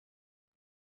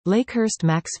Lakehurst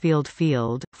Maxfield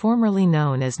Field, formerly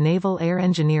known as Naval Air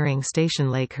Engineering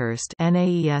Station Lakehurst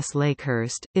 (NAES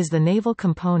Lakehurst), is the naval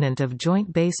component of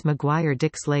Joint Base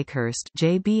McGuire-Dix Lakehurst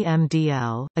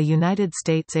 (JBMDL), a United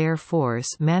States Air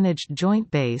Force-managed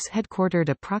joint base headquartered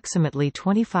approximately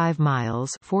 25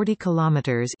 miles (40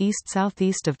 kilometers)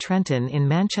 east-southeast of Trenton in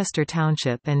Manchester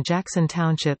Township and Jackson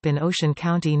Township in Ocean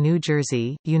County, New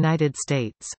Jersey, United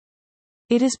States.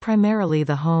 It is primarily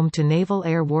the home to Naval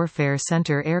Air Warfare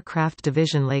Center Aircraft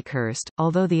Division Lakehurst,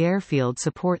 although the airfield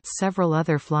supports several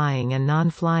other flying and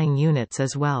non-flying units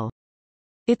as well.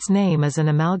 Its name is an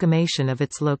amalgamation of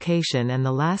its location and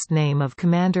the last name of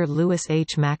Commander Lewis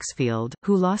H. Maxfield,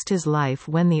 who lost his life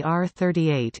when the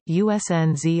R-38,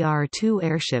 USN ZR-2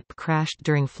 airship crashed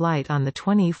during flight on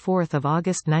 24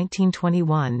 August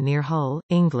 1921 near Hull,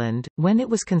 England, when it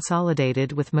was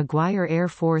consolidated with McGuire Air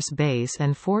Force Base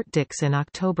and Fort Dix in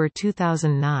October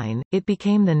 2009. It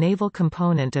became the naval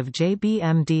component of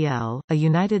JBMDL, a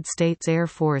United States Air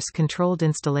Force-controlled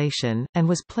installation, and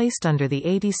was placed under the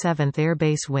 87th Air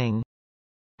Base Wing.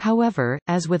 However,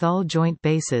 as with all joint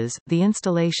bases, the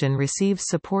installation receives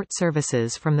support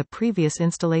services from the previous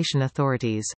installation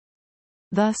authorities.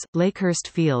 Thus, Lakehurst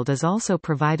Field is also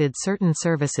provided certain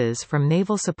services from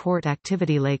Naval Support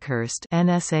Activity Lakehurst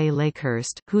 (NSA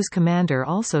Lakehurst), whose commander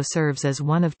also serves as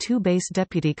one of two base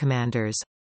deputy commanders.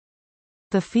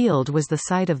 The field was the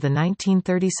site of the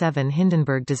 1937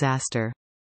 Hindenburg disaster.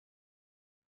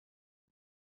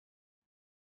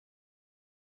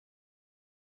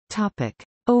 Topic.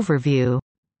 Overview.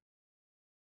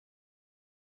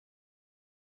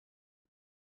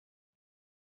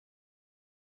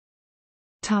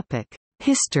 Topic.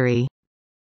 History.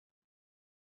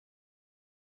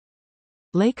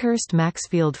 Lakehurst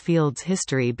Maxfield Field's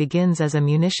history begins as a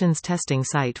munitions testing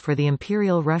site for the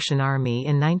Imperial Russian Army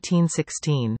in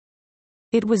 1916.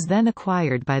 It was then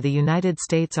acquired by the United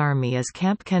States Army as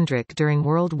Camp Kendrick during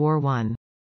World War I.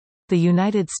 The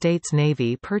United States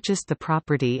Navy purchased the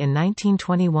property in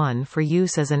 1921 for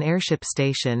use as an airship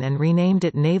station and renamed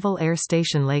it Naval Air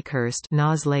Station Lakehurst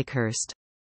 (NAS Lakehurst).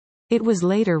 It was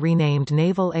later renamed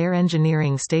Naval Air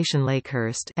Engineering Station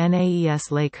Lakehurst (NAES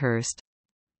Lakehurst).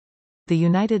 The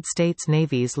United States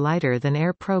Navy's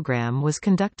lighter-than-air program was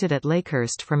conducted at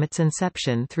Lakehurst from its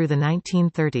inception through the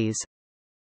 1930s.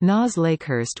 NAS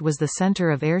Lakehurst was the center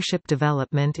of airship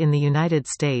development in the United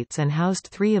States and housed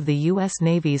three of the U.S.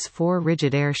 Navy's four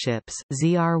rigid airships,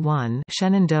 ZR-1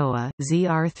 Shenandoah,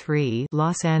 ZR-3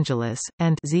 Los Angeles,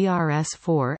 and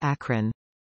ZRS-4 Akron.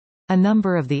 A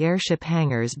number of the airship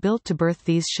hangars built to berth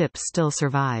these ships still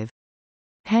survive.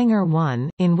 Hangar 1,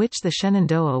 in which the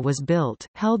Shenandoah was built,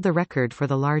 held the record for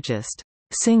the largest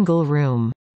single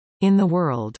room in the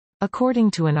world. According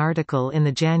to an article in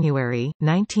the January,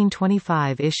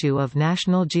 1925 issue of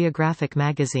National Geographic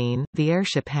magazine, the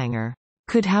airship hangar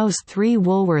could house 3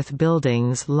 Woolworth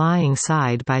buildings lying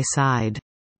side by side.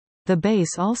 The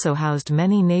base also housed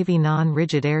many Navy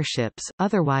non-rigid airships,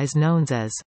 otherwise known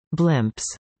as blimps,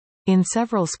 in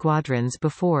several squadrons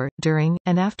before, during,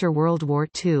 and after World War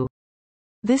II.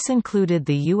 This included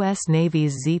the U.S.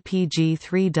 Navy's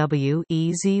ZPG-3W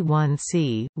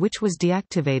EZ-1C, which was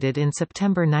deactivated in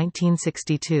September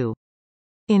 1962.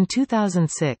 In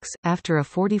 2006, after a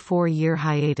 44-year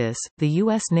hiatus, the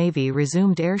U.S. Navy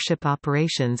resumed airship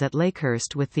operations at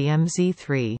Lakehurst with the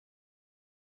MZ-3.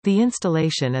 The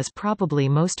installation is probably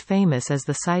most famous as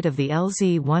the site of the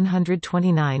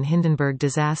LZ-129 Hindenburg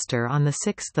disaster on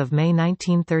 6 May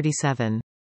 1937.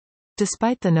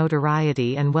 Despite the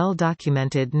notoriety and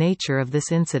well-documented nature of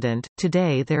this incident,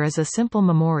 today there is a simple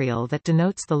memorial that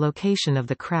denotes the location of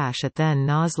the crash at then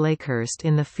NAS Lakehurst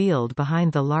in the field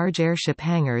behind the large airship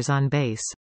hangars on base.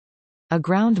 A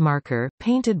ground marker,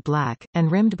 painted black,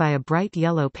 and rimmed by a bright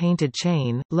yellow painted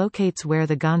chain, locates where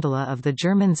the gondola of the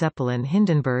German Zeppelin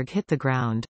Hindenburg hit the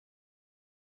ground.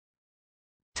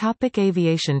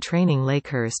 Aviation training.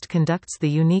 Lakehurst conducts the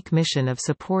unique mission of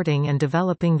supporting and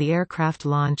developing the aircraft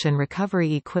launch and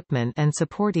recovery equipment and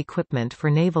support equipment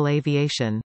for naval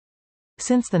aviation.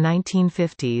 Since the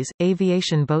 1950s,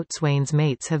 aviation boatswain's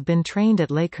mates have been trained at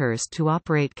Lakehurst to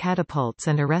operate catapults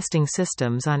and arresting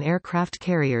systems on aircraft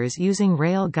carriers using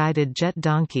rail-guided jet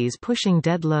donkeys pushing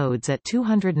dead loads at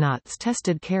 200 knots,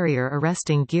 tested carrier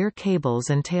arresting gear cables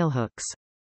and tailhooks.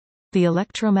 The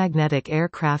electromagnetic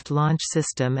aircraft launch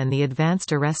system and the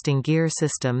advanced arresting gear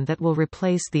system that will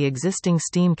replace the existing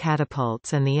steam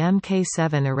catapults and the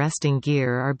Mk7 arresting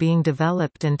gear are being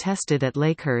developed and tested at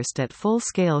Lakehurst at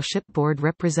full-scale shipboard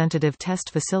representative test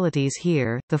facilities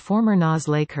here. The former NAS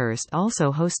Lakehurst also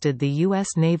hosted the U.S.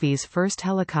 Navy's first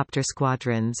helicopter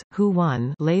squadrons,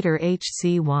 HU-1 later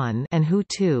HC-1 and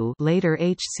HU-2 later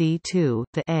HC-2,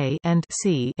 the A and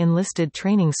C enlisted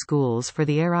training schools for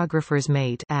the aerographer's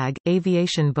mate AG,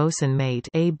 aviation bosun mate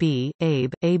AB,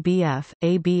 ABE, ABF,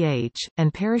 ABH,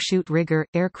 and parachute rigger,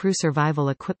 aircrew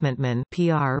survival equipmentman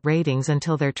PR ratings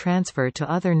until their transfer to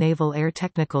other naval air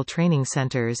technical training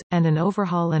centers, and an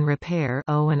overhaul and repair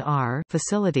O&R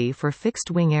facility for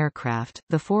fixed-wing aircraft,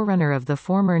 the forerunner of the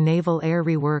former Naval Air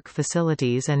Rework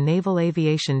Facilities and Naval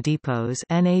Aviation Depots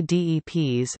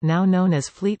NADEPs, now known as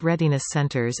Fleet Readiness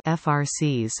Centers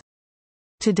FRCs.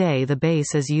 Today the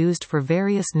base is used for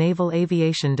various naval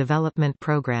aviation development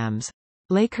programs.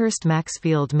 Lakehurst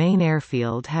Maxfield Main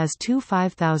Airfield has two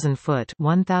 5,000-foot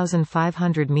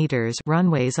 (1,500 meters)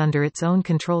 runways under its own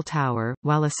control tower,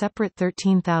 while a separate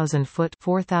 13,000-foot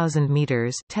 (4,000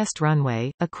 meters) test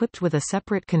runway, equipped with a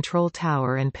separate control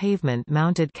tower and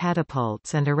pavement-mounted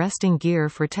catapults and arresting gear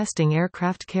for testing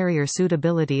aircraft carrier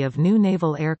suitability of new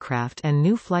naval aircraft and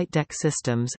new flight deck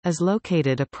systems, is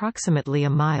located approximately a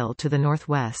mile to the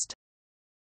northwest.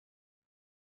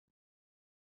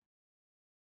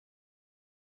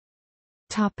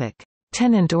 Topic: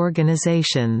 Tenant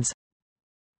organizations.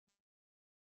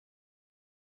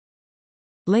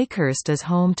 Lakehurst is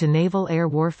home to Naval Air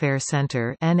Warfare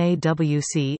Center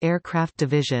 (NAWC) Aircraft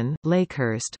Division,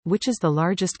 Lakehurst, which is the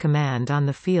largest command on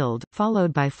the field,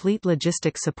 followed by Fleet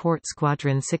Logistics Support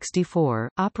Squadron 64,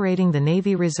 operating the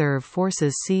Navy Reserve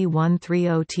Forces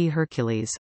C-130T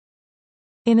Hercules.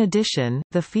 In addition,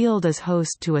 the field is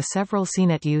host to several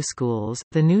CNET-U schools,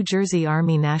 the New Jersey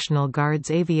Army National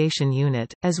Guard's Aviation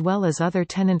Unit, as well as other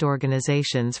tenant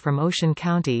organizations from Ocean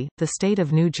County, the state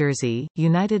of New Jersey,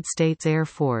 United States Air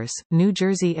Force, New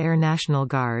Jersey Air National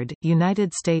Guard,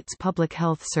 United States Public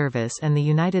Health Service and the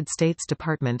United States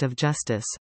Department of Justice.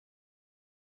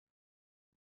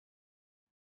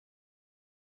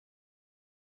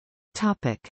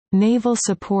 Topic: Naval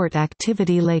Support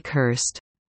Activity Lakehurst.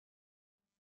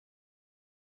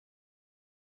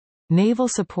 Naval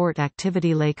Support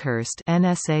Activity Lakehurst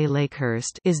 (NSA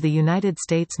Lakehurst) is the United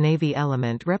States Navy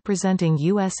element representing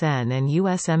USN and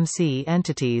USMC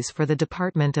entities for the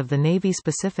Department of the Navy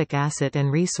Specific Asset and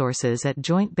Resources at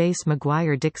Joint Base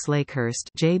McGuire-Dix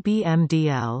Lakehurst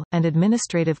 (JBMDL), and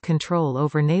administrative control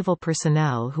over naval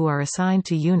personnel who are assigned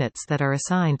to units that are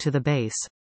assigned to the base.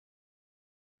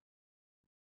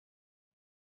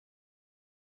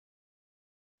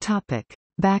 Topic: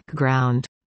 Background.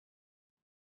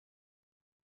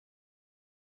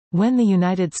 When the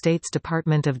United States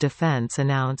Department of Defense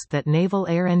announced that Naval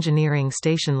Air Engineering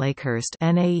Station Lakehurst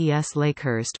 (NAES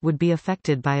Lakehurst) would be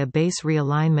affected by a base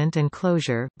realignment and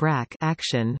closure (BRAC)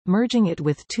 action, merging it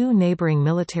with two neighboring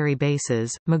military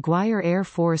bases, McGuire Air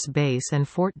Force Base and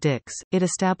Fort Dix, it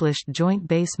established Joint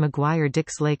Base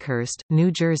McGuire-Dix Lakehurst,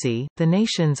 New Jersey, the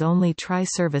nation's only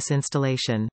tri-service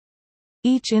installation.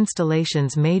 Each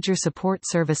installation's major support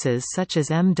services such as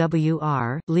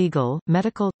MWR, legal,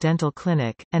 medical, dental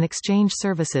clinic, and exchange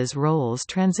services roles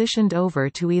transitioned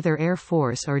over to either Air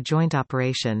Force or joint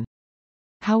operation.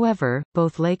 However,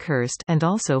 both Lakehurst and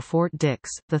also Fort Dix,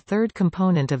 the third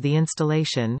component of the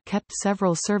installation, kept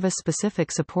several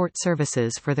service-specific support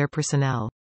services for their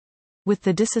personnel. With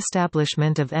the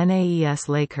disestablishment of NAES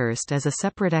Lakehurst as a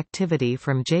separate activity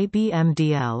from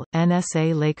JBMDL,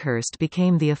 NSA Lakehurst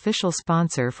became the official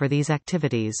sponsor for these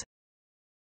activities.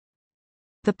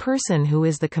 The person who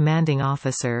is the commanding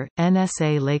officer,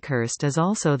 NSA Lakehurst, is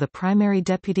also the primary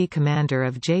deputy commander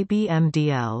of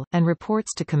JBMDL, and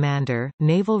reports to Commander,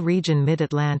 Naval Region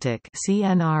Mid-Atlantic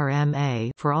 (CNRMA)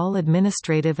 for all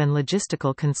administrative and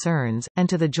logistical concerns, and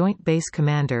to the Joint Base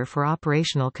Commander for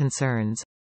operational concerns.